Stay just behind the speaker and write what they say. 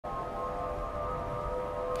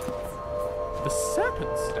The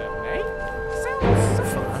Serpent Stone, eh?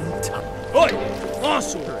 Sounds fantastic. Oi!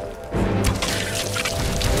 Arsehole!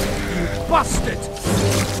 You bastard!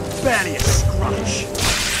 Barely a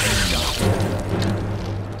scratch!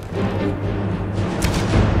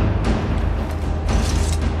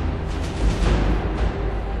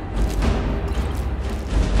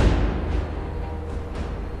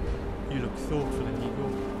 You look thoughtful, Inigo.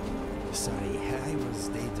 Sorry, I was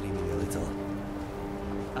daydreaming a little.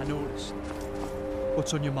 I noticed.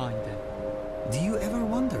 What's on your mind, then? Do you ever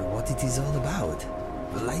wonder what it is all about?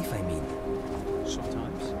 Life, I mean.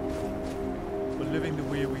 Sometimes. But living the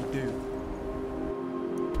way we do.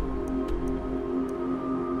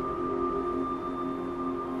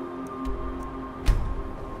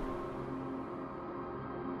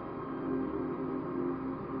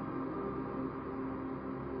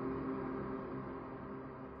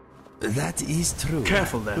 That is true.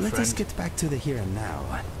 Careful there, Let us friend. get back to the here and now.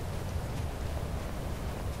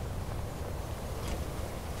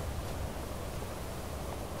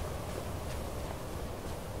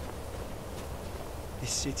 This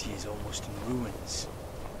city is almost in ruins.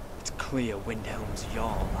 It's clear Windhelm's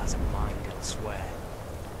Jarl has a mind elsewhere.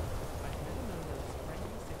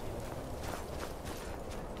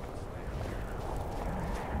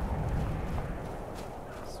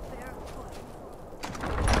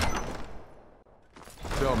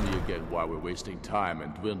 Tell me again why we're wasting time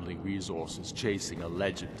and dwindling resources chasing a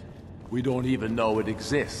legend. We don't even know it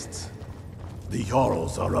exists. The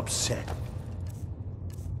Jarls are upset.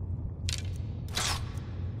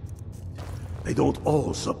 They don't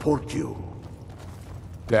all support you.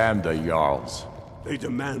 Damn the Jarls. They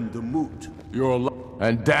demand the moot.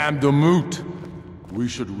 And damn the moot! We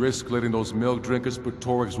should risk letting those milk drinkers put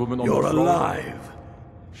Toryg's woman on You're the throne. alive.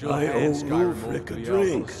 She'll I owe hand Skyrim Ulfric over a to the elf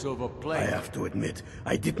drink. on silver I plate. have to admit,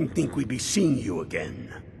 I didn't think we'd be seeing you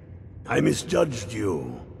again. I misjudged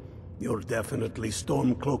you. You're definitely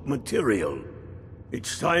Stormcloak material.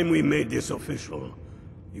 It's time we made this official.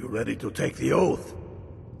 You ready to take the oath?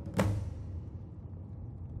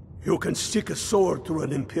 You can stick a sword through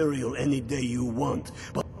an Imperial any day you want,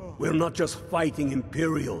 but we're not just fighting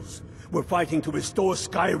Imperials. We're fighting to restore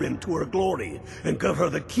Skyrim to her glory and give her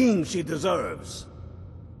the king she deserves.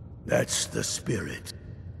 That's the spirit.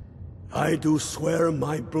 I do swear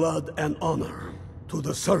my blood and honor to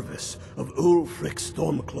the service of Ulfric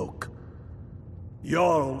Stormcloak,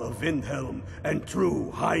 Jarl of Windhelm and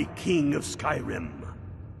true High King of Skyrim.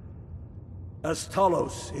 As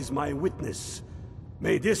Talos is my witness,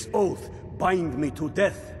 may this oath bind me to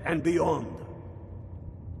death and beyond.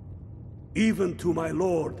 Even to my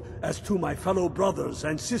lord, as to my fellow brothers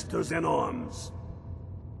and sisters in arms.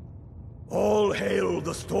 All hail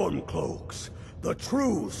the Stormcloaks, the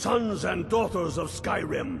true sons and daughters of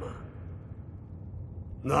Skyrim.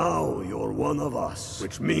 Now you're one of us,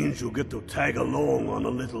 which means you get to tag along on a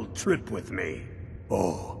little trip with me.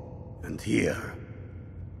 Oh, and here,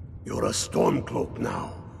 you're a Stormcloak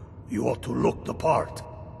now. You ought to look the part.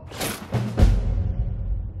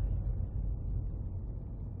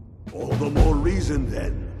 All the more reason,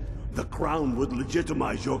 then. The crown would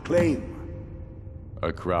legitimize your claim.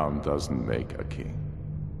 A crown doesn't make a king.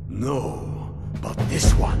 No, but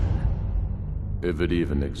this one. If it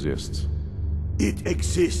even exists. It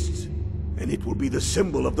exists, and it will be the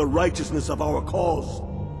symbol of the righteousness of our cause.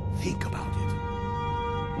 Think about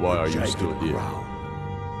it. Why are you Jagged still here?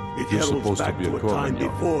 crown. It You're heralds supposed to back be a to a time Corvin,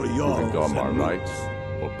 before proving Jarls Garmar and right, moots.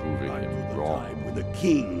 or proving Back to him the wrong. time when the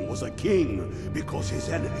king was a king because his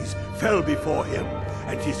enemies fell before him,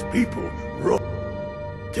 and his people rose.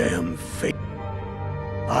 Damn fate.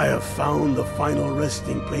 I have found the final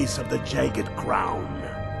resting place of the Jagged Crown.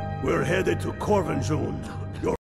 We're headed to Corvinjund.